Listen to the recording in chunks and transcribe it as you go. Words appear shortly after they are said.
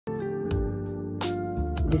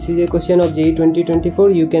This is a question of JEE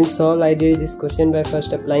 2024. You can solve ideally this question by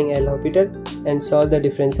first applying L'Hopital and solve the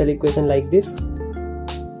differential equation like this.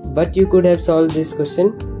 But you could have solved this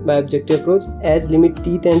question by objective approach, as limit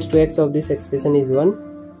t tends to x of this expression is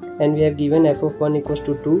 1 and we have given f of 1 equals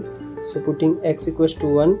to 2. So putting x equals to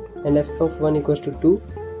 1 and f of 1 equals to 2,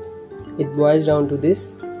 it boils down to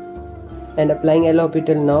this, and applying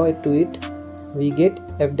L'Hopital now to it, we get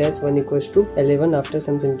f dash 1 equals to 11 after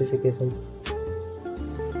some simplifications.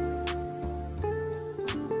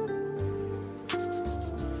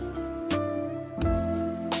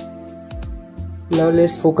 Now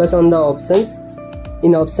let's focus on the options.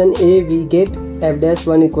 In option A we get f dash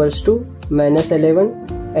 1 equals to minus 11,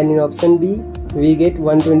 and in option B we get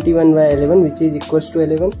 121 by 11 which is equals to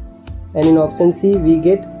 11, and in option C we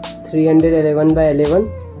get 311 by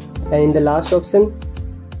 11, and in the last option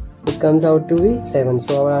it comes out to be 7.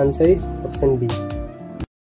 So our answer is option B.